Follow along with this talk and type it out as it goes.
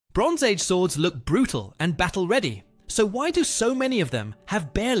Bronze Age swords look brutal and battle-ready, so why do so many of them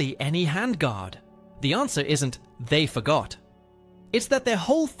have barely any handguard? The answer isn't they forgot. It's that their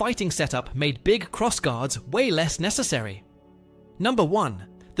whole fighting setup made big crossguards way less necessary. Number 1.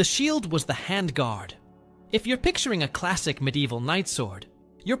 The shield was the handguard. If you're picturing a classic medieval knight sword,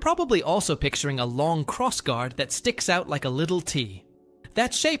 you're probably also picturing a long crossguard that sticks out like a little T.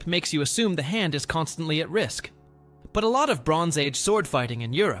 That shape makes you assume the hand is constantly at risk. But a lot of Bronze Age sword fighting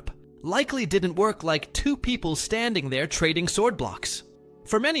in Europe likely didn't work like two people standing there trading sword blocks.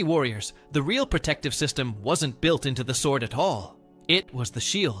 For many warriors, the real protective system wasn't built into the sword at all. It was the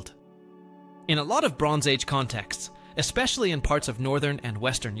shield. In a lot of Bronze Age contexts, especially in parts of Northern and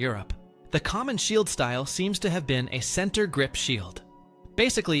Western Europe, the common shield style seems to have been a center grip shield.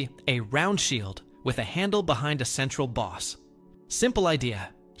 Basically, a round shield with a handle behind a central boss. Simple idea,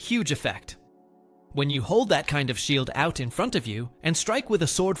 huge effect. When you hold that kind of shield out in front of you and strike with a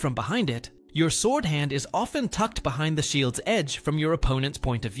sword from behind it, your sword hand is often tucked behind the shield's edge from your opponent's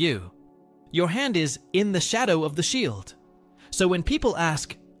point of view. Your hand is in the shadow of the shield. So when people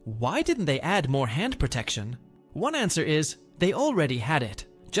ask, why didn't they add more hand protection? One answer is, they already had it,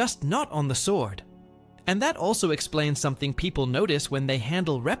 just not on the sword. And that also explains something people notice when they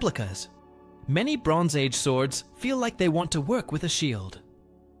handle replicas. Many Bronze Age swords feel like they want to work with a shield.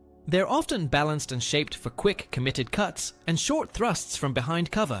 They're often balanced and shaped for quick, committed cuts and short thrusts from behind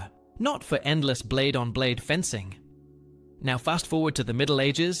cover, not for endless blade-on-blade fencing. Now fast forward to the Middle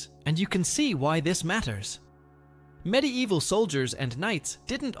Ages, and you can see why this matters. Medieval soldiers and knights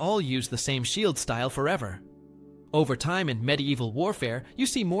didn't all use the same shield style forever. Over time in medieval warfare, you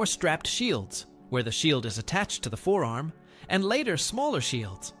see more strapped shields, where the shield is attached to the forearm, and later smaller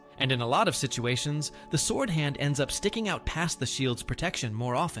shields, and in a lot of situations, the sword hand ends up sticking out past the shield's protection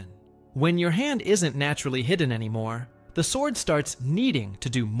more often. When your hand isn't naturally hidden anymore, the sword starts needing to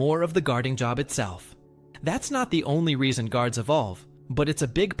do more of the guarding job itself. That's not the only reason guards evolve, but it's a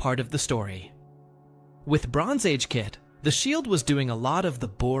big part of the story. With Bronze Age kit, the shield was doing a lot of the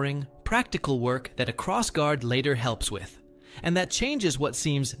boring, practical work that a crossguard later helps with, and that changes what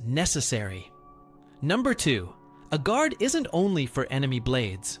seems necessary. Number 2. A guard isn't only for enemy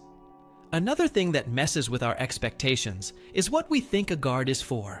blades. Another thing that messes with our expectations is what we think a guard is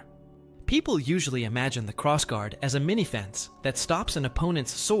for. People usually imagine the crossguard as a mini-fence that stops an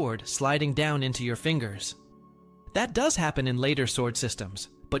opponent's sword sliding down into your fingers. That does happen in later sword systems,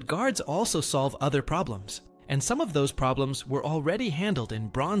 but guards also solve other problems, and some of those problems were already handled in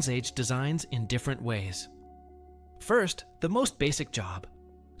Bronze Age designs in different ways. First, the most basic job: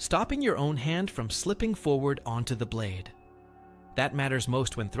 stopping your own hand from slipping forward onto the blade. That matters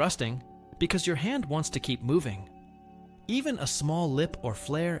most when thrusting, because your hand wants to keep moving. Even a small lip or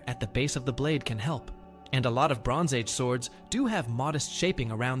flare at the base of the blade can help, and a lot of Bronze Age swords do have modest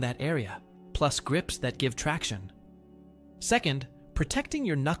shaping around that area, plus grips that give traction. Second, protecting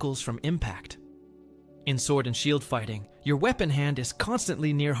your knuckles from impact. In sword and shield fighting, your weapon hand is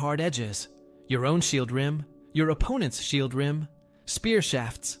constantly near hard edges: your own shield rim, your opponent's shield rim, spear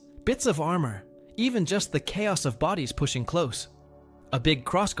shafts, bits of armor, even just the chaos of bodies pushing close. A big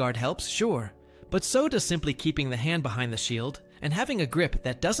crossguard helps, sure, but so does simply keeping the hand behind the shield and having a grip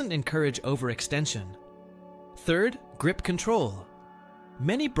that doesn't encourage overextension. Third, grip control.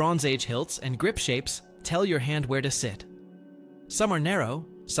 Many Bronze Age hilts and grip shapes tell your hand where to sit. Some are narrow,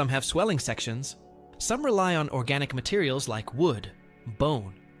 some have swelling sections, some rely on organic materials like wood,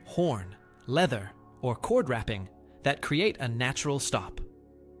 bone, horn, leather, or cord wrapping that create a natural stop.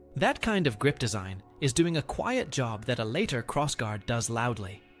 That kind of grip design is doing a quiet job that a later crossguard does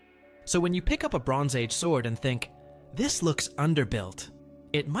loudly. So when you pick up a Bronze Age sword and think, this looks underbuilt,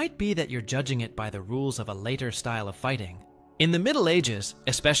 it might be that you're judging it by the rules of a later style of fighting. In the Middle Ages,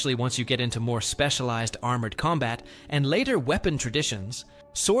 especially once you get into more specialized armored combat and later weapon traditions,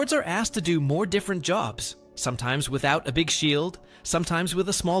 swords are asked to do more different jobs, sometimes without a big shield, sometimes with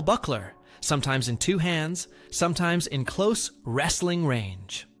a small buckler, sometimes in two hands, sometimes in close wrestling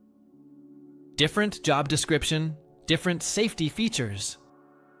range. Different job description, different safety features.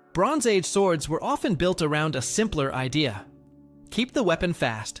 Bronze Age swords were often built around a simpler idea. Keep the weapon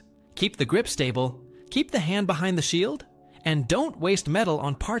fast, keep the grip stable, keep the hand behind the shield, and don't waste metal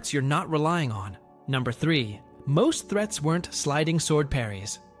on parts you're not relying on. Number 3. Most threats weren't sliding sword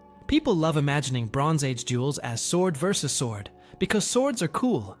parries. People love imagining Bronze Age duels as sword versus sword because swords are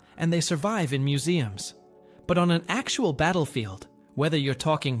cool and they survive in museums. But on an actual battlefield, whether you're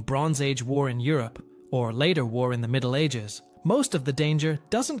talking Bronze Age war in Europe or later war in the Middle Ages, most of the danger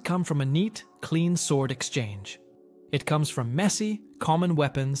doesn't come from a neat, clean sword exchange. It comes from messy, common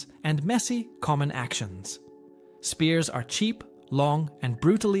weapons and messy, common actions. Spears are cheap, long, and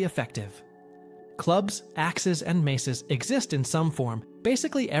brutally effective. Clubs, axes, and maces exist in some form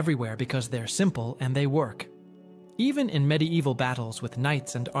basically everywhere because they're simple and they work. Even in medieval battles with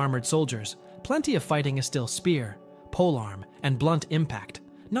knights and armored soldiers, plenty of fighting is still spear, polearm, and blunt impact,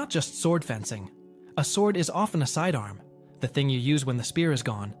 not just sword fencing. A sword is often a sidearm, the thing you use when the spear is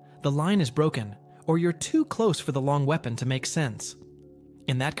gone, the line is broken, or you're too close for the long weapon to make sense.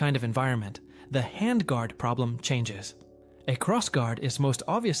 In that kind of environment, the handguard problem changes. A crossguard is most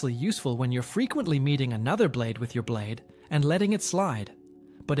obviously useful when you're frequently meeting another blade with your blade and letting it slide.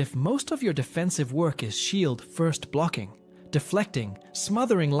 But if most of your defensive work is shield first blocking, deflecting,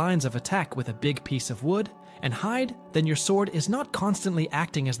 smothering lines of attack with a big piece of wood, and hide, then your sword is not constantly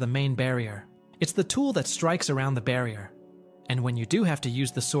acting as the main barrier. It's the tool that strikes around the barrier. And when you do have to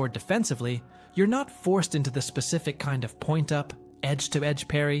use the sword defensively, you're not forced into the specific kind of point-up, edge-to-edge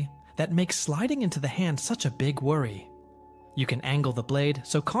parry that makes sliding into the hand such a big worry. You can angle the blade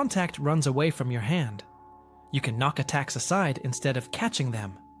so contact runs away from your hand. You can knock attacks aside instead of catching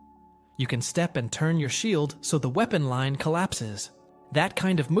them. You can step and turn your shield so the weapon line collapses. That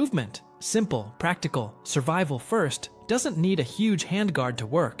kind of movement, simple, practical, survival first, doesn't need a huge handguard to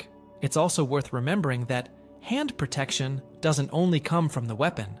work. It's also worth remembering that hand protection doesn't only come from the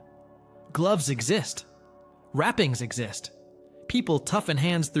weapon. Gloves exist. Wrappings exist. People toughen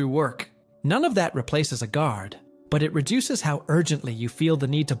hands through work. None of that replaces a guard, but it reduces how urgently you feel the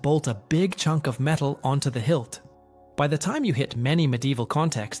need to bolt a big chunk of metal onto the hilt. By the time you hit many medieval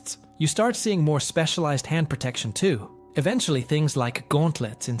contexts, you start seeing more specialized hand protection too, eventually things like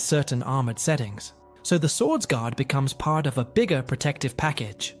gauntlets in certain armored settings. So the sword's guard becomes part of a bigger protective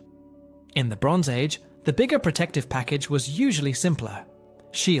package. In the Bronze Age, the bigger protective package was usually simpler.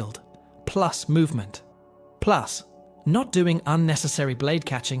 Shield, plus movement, plus not doing unnecessary blade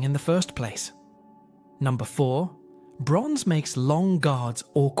catching in the first place. Number 4. Bronze makes long guards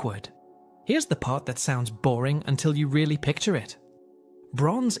awkward. Here's the part that sounds boring until you really picture it.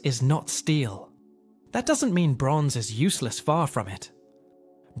 Bronze is not steel. That doesn't mean bronze is useless, far from it.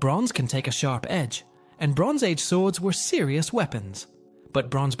 Bronze can take a sharp edge, and Bronze Age swords were serious weapons. But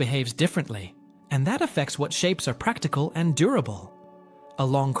bronze behaves differently, and that affects what shapes are practical and durable. A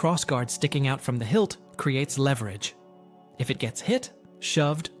long crossguard sticking out from the hilt creates leverage. If it gets hit,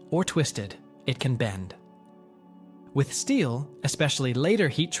 shoved, or twisted, it can bend. With steel, especially later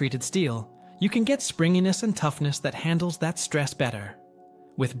heat-treated steel, you can get springiness and toughness that handles that stress better.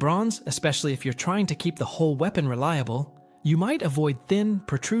 With bronze, especially if you're trying to keep the whole weapon reliable, you might avoid thin,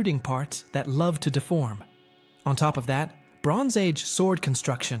 protruding parts that love to deform. On top of that, Bronze Age sword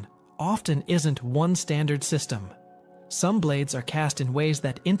construction often isn't one standard system. Some blades are cast in ways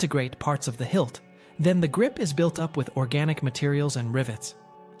that integrate parts of the hilt. Then the grip is built up with organic materials and rivets.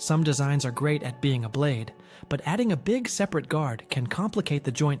 Some designs are great at being a blade, but adding a big separate guard can complicate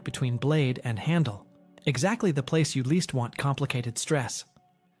the joint between blade and handle, exactly the place you least want complicated stress.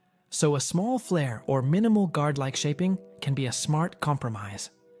 So a small flare or minimal guard-like shaping can be a smart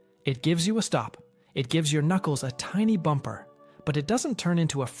compromise. It gives you a stop, it gives your knuckles a tiny bumper, but it doesn't turn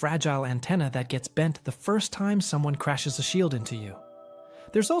into a fragile antenna that gets bent the first time someone crashes a shield into you.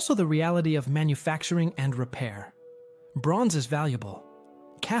 There's also the reality of manufacturing and repair. Bronze is valuable.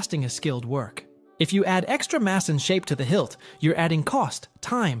 Casting is skilled work. If you add extra mass and shape to the hilt, you're adding cost,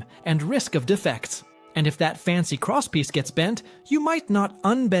 time, and risk of defects. And if that fancy crosspiece gets bent, you might not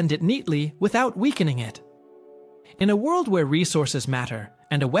unbend it neatly without weakening it. In a world where resources matter,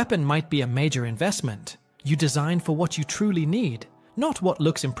 and a weapon might be a major investment, you design for what you truly need, not what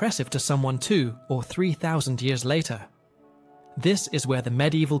looks impressive to someone 2,000 or 3,000 years later. This is where the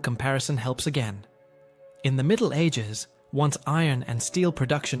medieval comparison helps again. In the Middle Ages, once iron and steel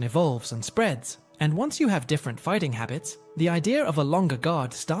production evolves and spreads, and once you have different fighting habits, the idea of a longer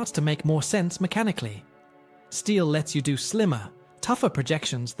guard starts to make more sense mechanically. Steel lets you do slimmer, tougher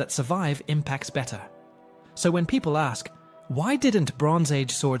projections that survive impacts better. So when people ask, why didn't Bronze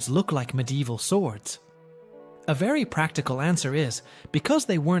Age swords look like medieval swords? A very practical answer is because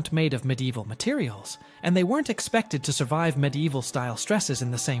they weren't made of medieval materials, and they weren't expected to survive medieval-style stresses in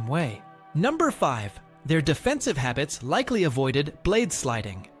the same way. Number 5. Their defensive habits likely avoided blade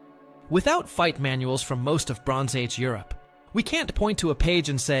sliding. Without fight manuals from most of Bronze Age Europe, we can't point to a page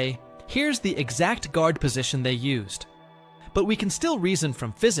and say, here's the exact guard position they used. But we can still reason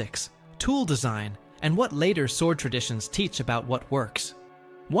from physics, tool design, and what later sword traditions teach about what works.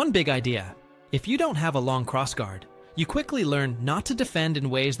 One big idea: if you don't have a long crossguard, you quickly learn not to defend in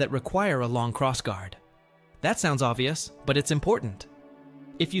ways that require a long crossguard. That sounds obvious, but it's important.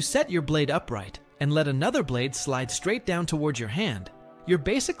 If you set your blade upright and let another blade slide straight down towards your hand, you're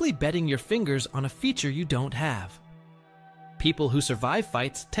basically betting your fingers on a feature you don't have. people who survive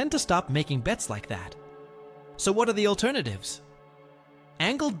fights tend to stop making bets like that. So what are the alternatives?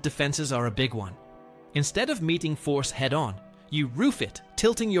 Angled defenses are a big one. Instead of meeting force head-on, you roof it,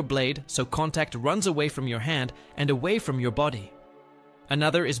 tilting your blade so contact runs away from your hand and away from your body.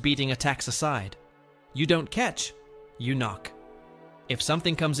 Another is beating attacks aside. You don't catch, you knock. If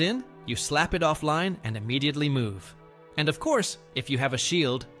something comes in, you slap it offline and immediately move. And of course, if you have a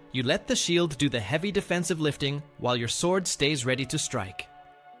shield, you let the shield do the heavy defensive lifting while your sword stays ready to strike.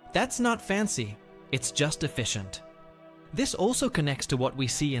 That's not fancy, it's just efficient. This also connects to what we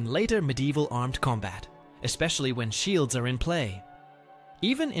see in later medieval armed combat, especially when shields are in play.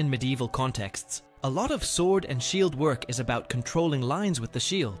 Even in medieval contexts, a lot of sword and shield work is about controlling lines with the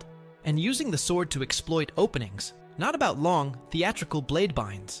shield, and using the sword to exploit openings, not about long, theatrical blade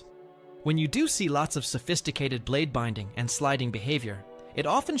binds. When you do see lots of sophisticated blade binding and sliding behavior, it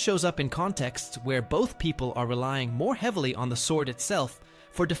often shows up in contexts where both people are relying more heavily on the sword itself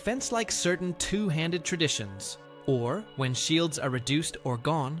for defense, like certain two-handed traditions, or when shields are reduced or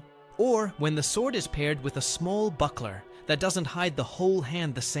gone, or when the sword is paired with a small buckler that doesn't hide the whole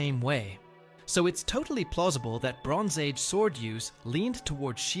hand the same way. So it's totally plausible that Bronze Age sword use leaned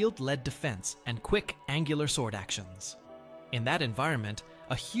towards shield-led defense and quick angular sword actions. In that environment,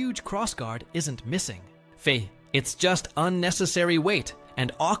 a huge crossguard isn't missing. It's just unnecessary weight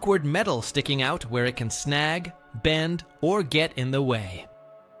and awkward metal sticking out where it can snag, bend, or get in the way.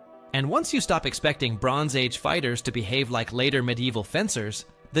 And once you stop expecting Bronze Age fighters to behave like later medieval fencers,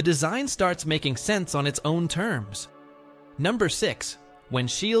 the design starts making sense on its own terms. Number 6. When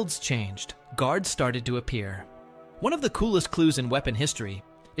shields changed, guards started to appear. One of the coolest clues in weapon history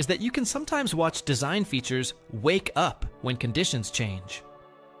is that you can sometimes watch design features wake up when conditions change.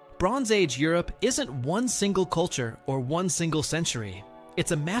 Bronze Age Europe isn't one single culture or one single century.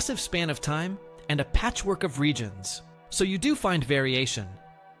 It's a massive span of time and a patchwork of regions, so you do find variation.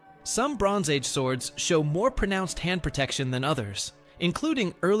 Some Bronze Age swords show more pronounced hand protection than others,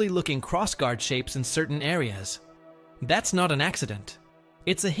 including early-looking crossguard shapes in certain areas. That's not an accident.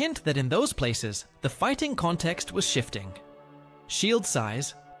 It's a hint that in those places, the fighting context was shifting. Shield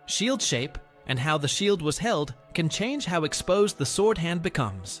size, shield shape, and how the shield was held can change how exposed the sword hand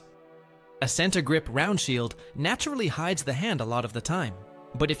becomes. A center grip round shield naturally hides the hand a lot of the time,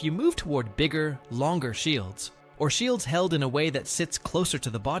 but if you move toward bigger, longer shields, or shields held in a way that sits closer to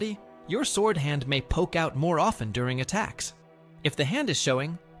the body, your sword hand may poke out more often during attacks. If the hand is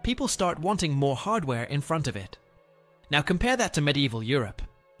showing, people start wanting more hardware in front of it. Now compare that to medieval Europe.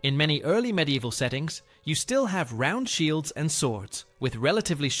 In many early medieval settings, you still have round shields and swords with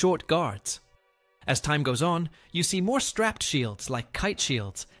relatively short guards. As time goes on, you see more strapped shields like kite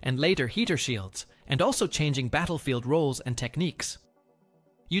shields and later heater shields, and also changing battlefield roles and techniques.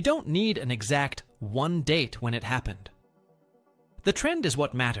 You don't need an exact one date when it happened. The trend is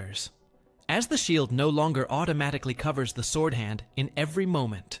what matters. As the shield no longer automatically covers the sword hand in every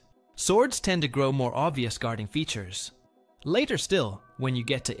moment, swords tend to grow more obvious guarding features. Later still, when you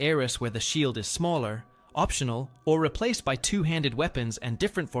get to eras where the shield is smaller, optional, or replaced by two-handed weapons and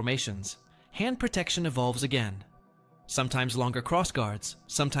different formations, hand protection evolves again. Sometimes longer crossguards,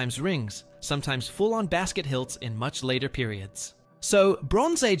 sometimes rings, sometimes full-on basket hilts in much later periods. So,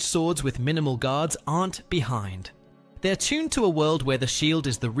 Bronze Age swords with minimal guards aren't behind. They're tuned to a world where the shield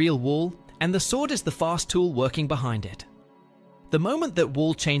is the real wall, and the sword is the fast tool working behind it. The moment that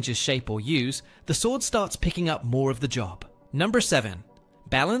wall changes shape or use, the sword starts picking up more of the job. Number 7.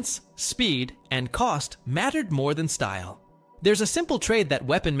 Balance, speed, and cost mattered more than style. There's a simple trade that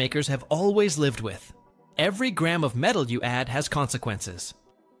weapon makers have always lived with. Every gram of metal you add has consequences.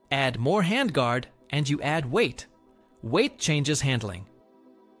 Add more handguard, and you add weight. Weight changes handling.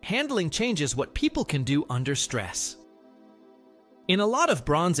 Handling changes what people can do under stress. In a lot of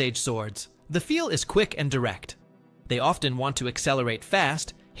Bronze Age swords, the feel is quick and direct. They often want to accelerate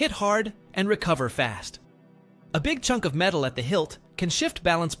fast, hit hard, and recover fast. A big chunk of metal at the hilt can shift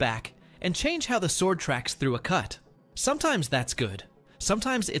balance back and change how the sword tracks through a cut. Sometimes that's good.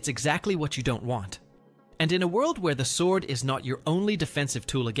 Sometimes it's exactly what you don't want. And in a world where the sword is not your only defensive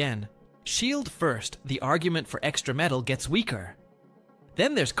tool again, shield first, the argument for extra metal gets weaker.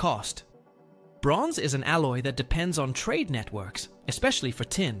 Then there's cost. Bronze is an alloy that depends on trade networks, especially for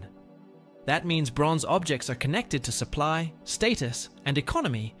tin. That means bronze objects are connected to supply, status, and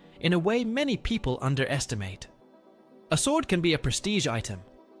economy in a way many people underestimate. A sword can be a prestige item.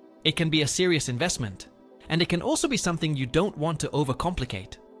 It can be a serious investment. And it can also be something you don't want to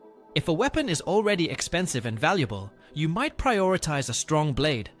overcomplicate. If a weapon is already expensive and valuable, you might prioritize a strong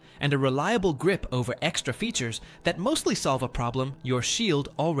blade and a reliable grip over extra features that mostly solve a problem your shield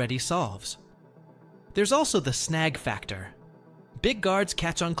already solves. There's also the snag factor. Big guards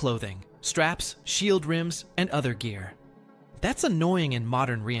catch on clothing, straps, shield rims, and other gear. That's annoying in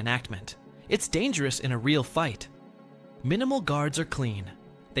modern reenactment. It's dangerous in a real fight. Minimal guards are clean.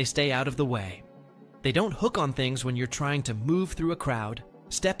 They stay out of the way. They don't hook on things when you're trying to move through a crowd,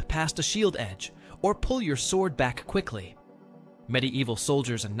 step past a shield edge, or pull your sword back quickly. Medieval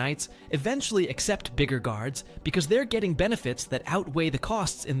soldiers and knights eventually accept bigger guards because they're getting benefits that outweigh the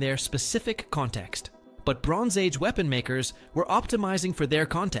costs in their specific context. But Bronze Age weapon makers were optimizing for their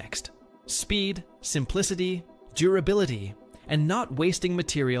context: speed, simplicity, durability, and not wasting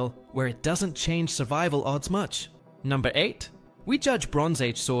material where it doesn't change survival odds much. Number 8. We judge Bronze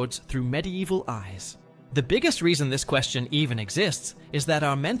Age swords through medieval eyes. The biggest reason this question even exists is that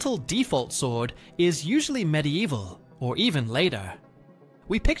our mental default sword is usually medieval, or even later.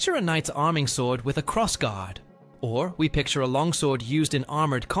 We picture a knight's arming sword with a crossguard, or we picture a longsword used in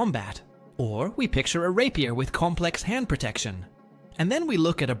armored combat, or we picture a rapier with complex hand protection. And then we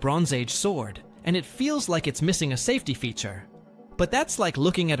look at a Bronze Age sword, and it feels like it's missing a safety feature. But that's like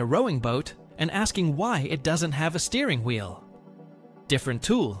looking at a rowing boat and asking why it doesn't have a steering wheel. Different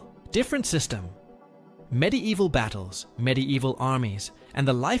tool, different system. Medieval battles, medieval armies, and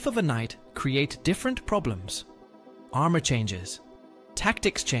the life of a knight create different problems. Armor changes,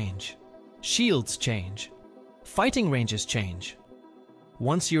 tactics change, shields change, fighting ranges change.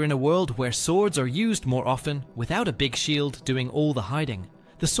 Once you're in a world where swords are used more often without a big shield doing all the hiding,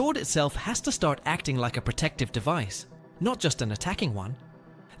 the sword itself has to start acting like a protective device, not just an attacking one.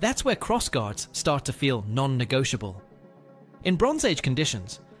 That's where crossguards start to feel non-negotiable. In Bronze Age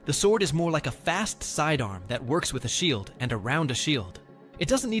conditions, the sword is more like a fast sidearm that works with a shield and around a shield. It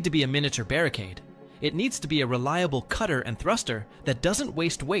doesn't need to be a miniature barricade. It needs to be a reliable cutter and thruster that doesn't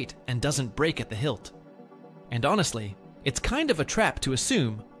waste weight and doesn't break at the hilt. And honestly, it's kind of a trap to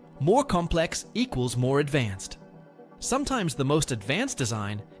assume more complex equals more advanced. Sometimes the most advanced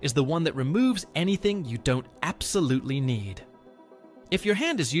design is the one that removes anything you don't absolutely need. If your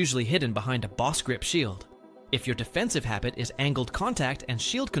hand is usually hidden behind a boss grip shield, if your defensive habit is angled contact and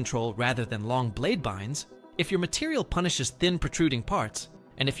shield control rather than long blade binds, if your material punishes thin protruding parts,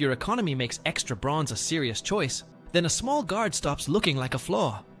 and if your economy makes extra bronze a serious choice, then a small guard stops looking like a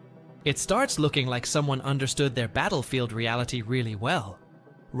flaw. It starts looking like someone understood their battlefield reality really well,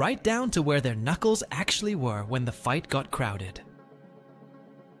 right down to where their knuckles actually were when the fight got crowded.